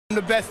I'm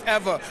the best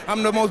ever.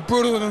 I'm the most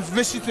brutal and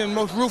vicious and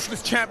most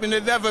ruthless champion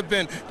there's ever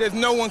been. There's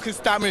no one can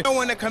stop me. No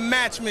one that can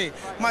match me.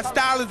 My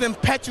style is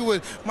impetuous.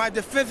 My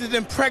defense is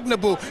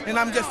impregnable. And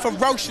I'm just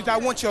ferocious. I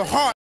want your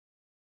heart.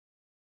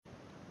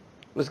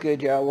 What's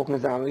good, y'all? Welcome to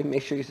Zombie.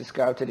 Make sure you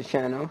subscribe to the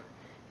channel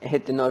and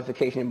hit the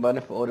notification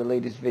button for all the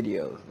latest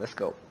videos. Let's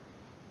go.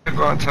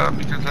 Go on top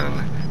because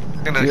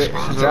I'm gonna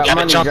expose drop them.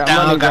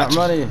 money, drop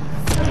money.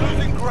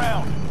 Losing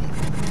ground.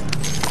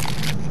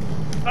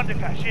 Under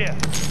cash, yeah.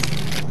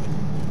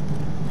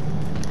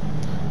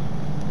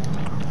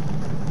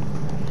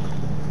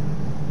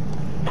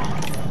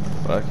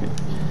 Fuck it.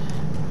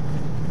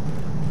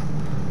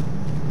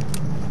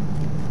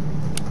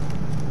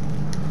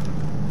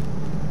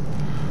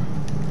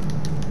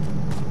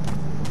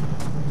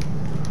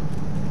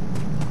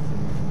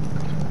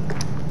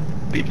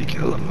 Leave you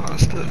kill a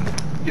monster.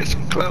 Get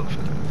some clout for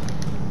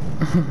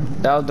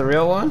that. That was the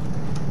real one?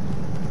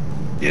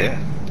 Yeah.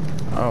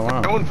 Oh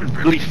wow. That one would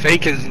really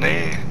fake his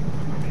name.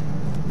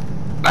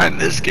 Not in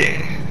this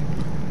game.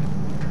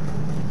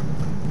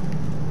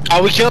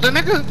 Oh, we killed a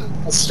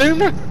nigga? A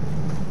streamer?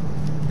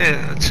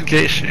 Yeah, a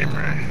 2K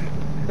streamer.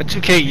 A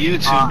 2K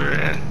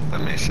YouTuber,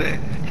 let me say.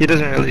 He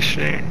doesn't really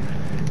stream.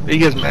 But he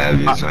gets mad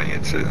views on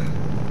YouTube.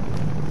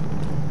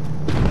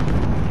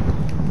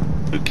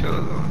 Who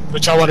killed him?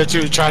 Which I wanted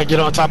to try to get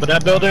on top of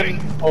that building,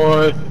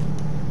 or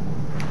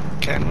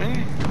Can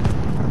we?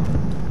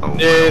 Oh,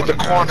 Yeah, I the don't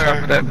wanna go on top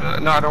corner. of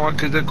that, no, I don't want,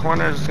 because the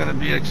corner is gonna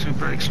be like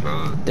super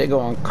exposed. They're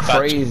going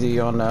crazy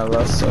on that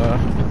left side.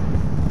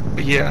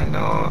 But yeah, I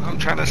know. I'm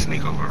trying to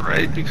sneak over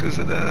right because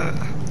of that.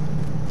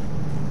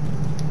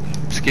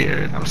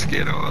 I'm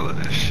scared of all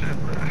of this shit,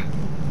 bro.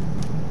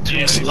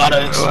 there's a lot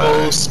of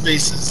exposed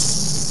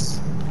spaces.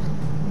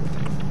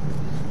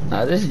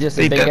 Nah, this is just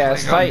They a big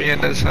ass definitely gonna be fight.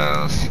 in this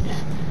house.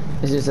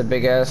 It's just a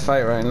big ass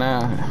fight right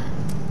now.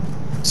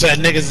 So that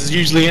niggas is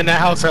usually in that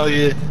house, hell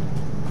yeah.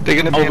 They're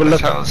gonna be in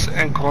this Overlook. house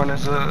and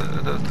corners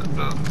of the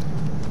building.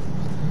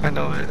 I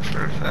know it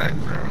for a fact,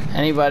 bro.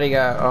 Anybody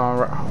got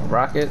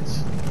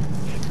rockets?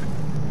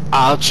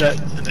 I'll check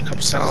in a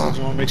couple seconds.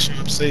 I want to make sure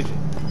I'm safe.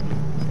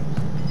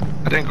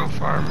 I didn't go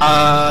far.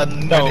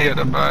 No. Any of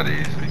the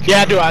bodies.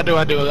 Yeah, I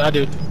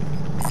do.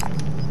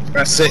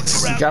 That's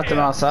 6. You dropped them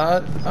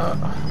outside?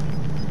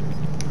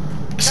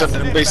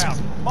 Something in the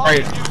basement.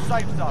 Marking Right. new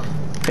safe zone.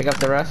 Pick up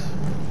the rest?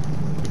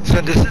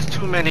 So this is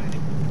too many,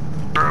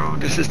 bro.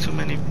 This is too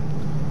many.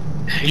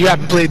 You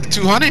haven't played the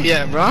 200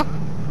 yet, bro?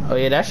 Oh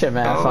yeah, that shit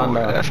man fun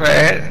though. For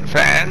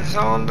end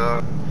zone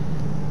though.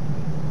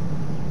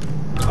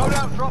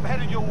 Loadout drop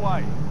headed your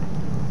way.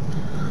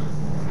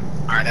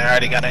 Alright, I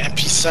already got an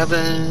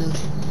MP7.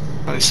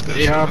 Nice, good.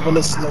 Yeah,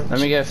 bullets. Let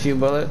me get a few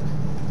bullets.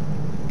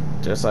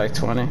 Just like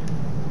 20.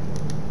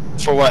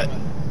 For what?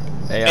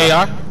 AR?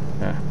 AR?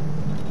 Yeah.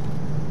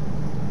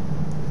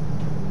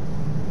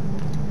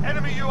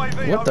 Enemy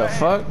UAV What the overhead.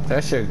 fuck?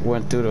 That shit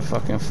went through the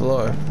fucking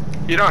floor.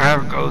 You don't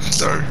have ghost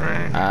stars,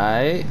 right?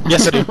 Alright.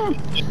 Yes, I do.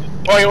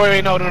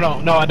 Wait, no,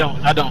 I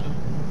don't.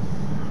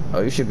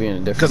 Oh, you should be in a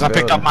different Because I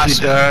picked up my He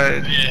shit.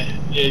 died.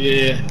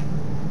 Yeah.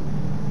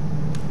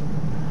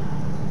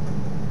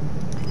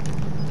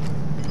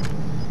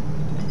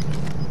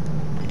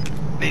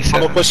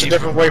 I'm gonna push a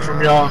different way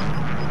from y'all.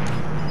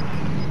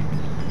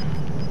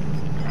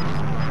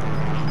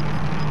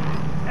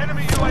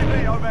 Enemy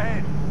UAV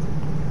overhead.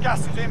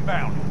 Gas is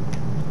inbound.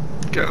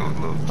 Go,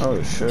 look.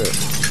 Oh shit.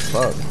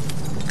 Fuck.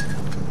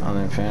 I'm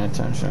not paying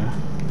attention.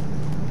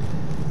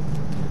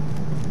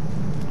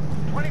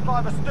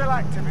 25 are still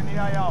active in the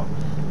AO.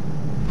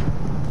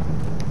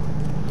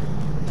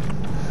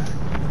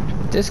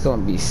 This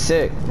gonna be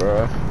sick,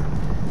 bro.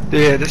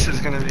 Yeah, this is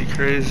gonna be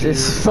crazy.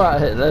 This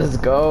fight, let's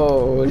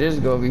go. This is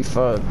gonna be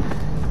fun.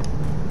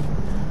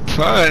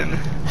 Fun.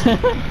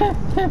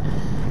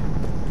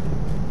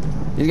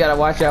 You gotta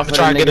watch out for the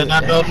Try to get niggas. in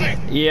that building.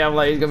 Yeah, I'm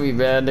like, it's gonna be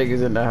bad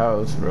niggas in the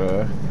house,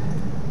 bro.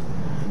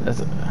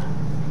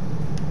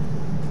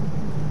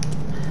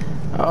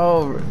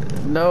 Oh,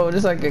 no,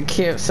 this like a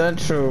Camp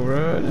Central,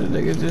 bro. This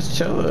nigga just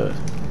chillin'.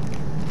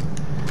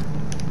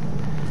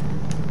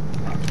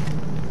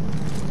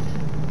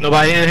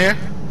 Nobody in here?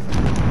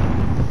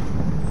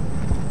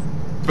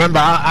 Remember,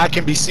 I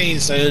can be seen,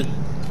 so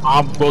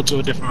I'll go to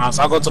a different house.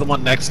 I'll go to the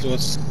one next to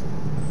us.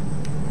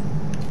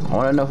 I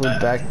wanna know who's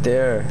back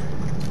there.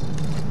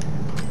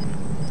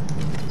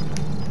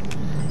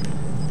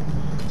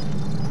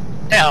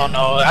 Hell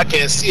no, I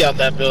can't see out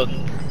that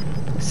building.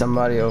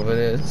 Somebody over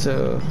there,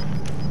 too.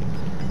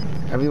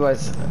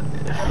 Everybody's...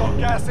 Got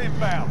gas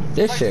inbound.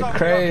 This Safe shit zone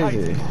crazy.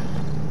 located.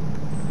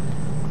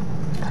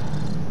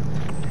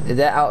 Is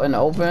that out in the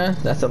open?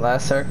 That's the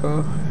last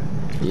circle?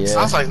 Yeah.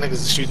 Sounds like niggas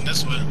is shooting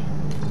this way.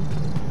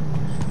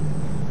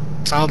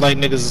 Sounds like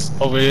niggas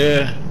over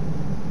here.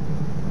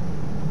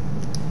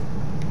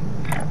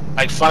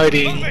 Like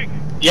fighting. Moving.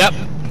 Yep.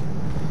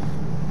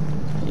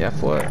 Yeah,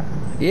 what?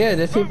 Yeah,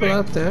 there's people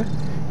out there.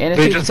 And there's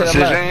They people just to the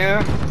decision,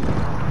 left. yeah?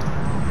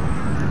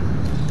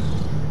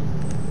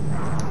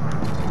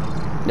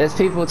 There's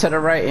people to the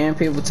right and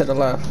people to the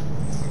left.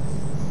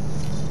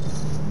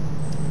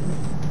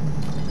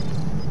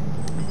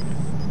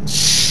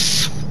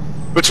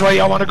 Which way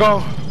y'all want to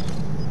go?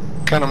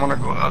 Kind of want to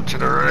go up to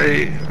the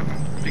right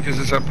because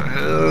it's up a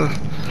hill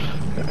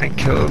and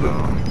kill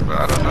them. But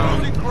I don't know.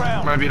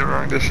 Might be the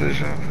wrong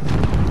decision.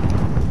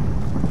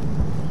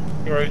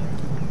 Right.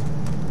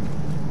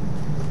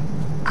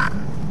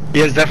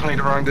 Yeah, it's definitely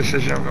the wrong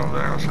decision. I'm going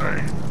there. I'm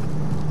sorry.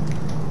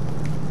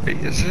 Wait,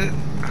 is it?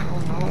 I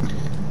don't know.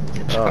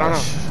 I don't know.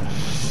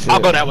 Shit. I'll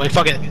go that way.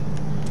 Fuck it.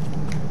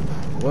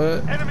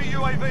 What? Enemy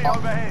UAV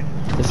overhead.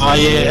 Oh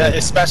yeah,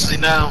 especially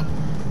now.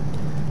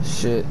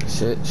 Shit.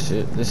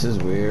 This is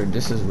weird.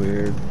 10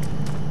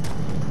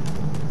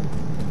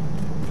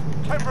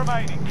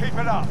 remaining. Keep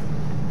it up.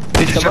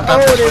 Did you jump Oh,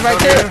 out they're right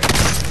there. window?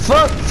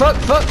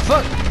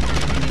 Fuck.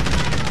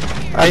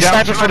 I down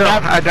sniping two for of them.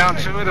 that. I down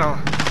two of them.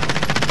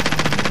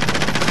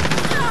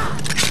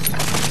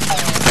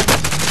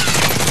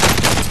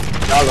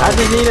 I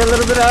just need a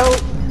little bit of help.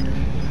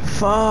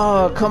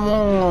 Fuck, come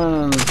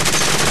on.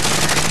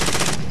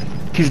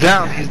 He's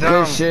down. He's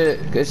down.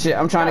 Good shit.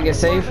 I'm trying to get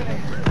safe.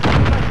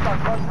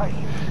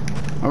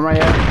 I'm right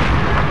here.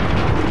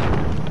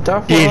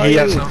 He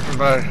has something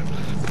by.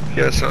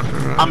 He has something.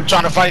 I'm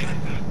trying to fight.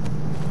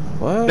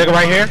 What? Nigga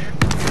right here.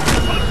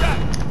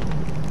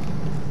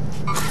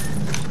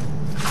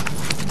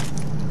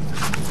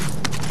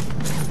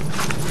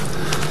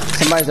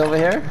 Somebody's over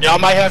here? Y'all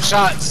might have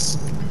shots.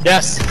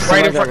 Yes,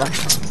 right in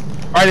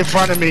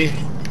front of me.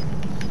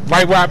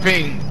 Right where I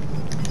ping.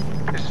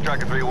 This is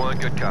Striker 3-1,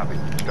 good copy.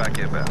 Strike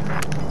inbound.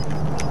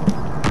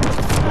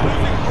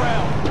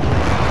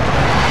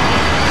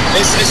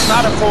 It's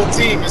not a full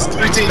team. It's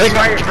 3 teams.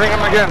 Bring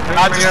him again.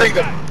 I just think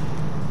of.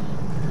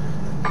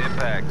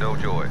 Impact, no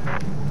joy.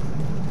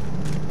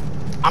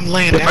 I'm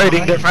laying They're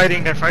down.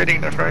 fighting. They're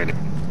fighting.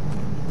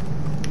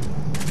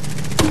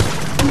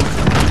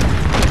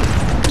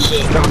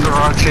 That was the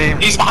wrong team.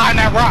 He's behind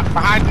that rock.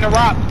 Behind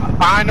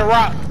the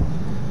rock.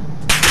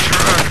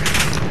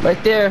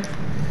 Right there.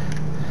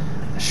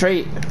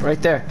 Straight, right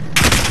there.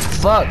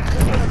 Fuck.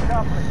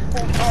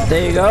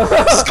 There you go.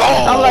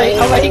 I'm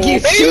like, he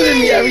keeps shooting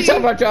me every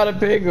time I try to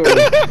pick him.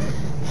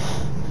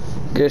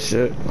 Good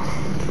shit.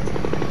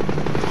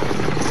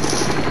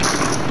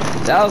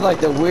 That was like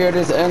the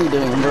weirdest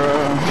ending,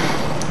 bro.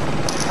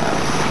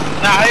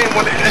 Nah, I didn't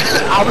want to.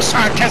 I was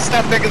trying to catch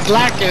that nigga's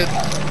lacking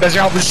as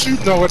y'all was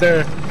shooting over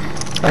there.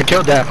 I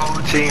killed that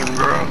whole team,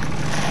 bro.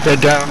 They're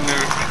down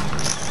there.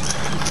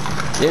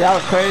 Yeah, that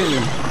was crazy.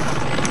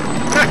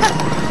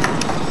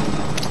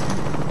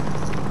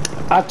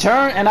 I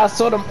turned and I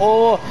saw them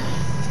all.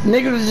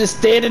 Niggas was just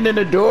standing in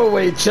the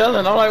doorway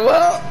chilling. I'm like,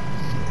 well.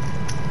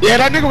 Yeah,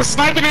 that nigga was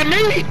sniping at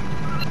me.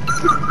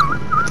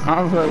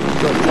 I was like, what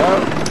the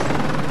fuck?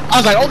 I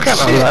was like, oh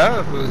shit.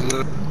 That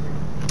was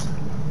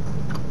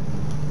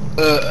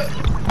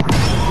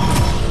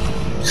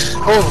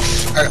Oh,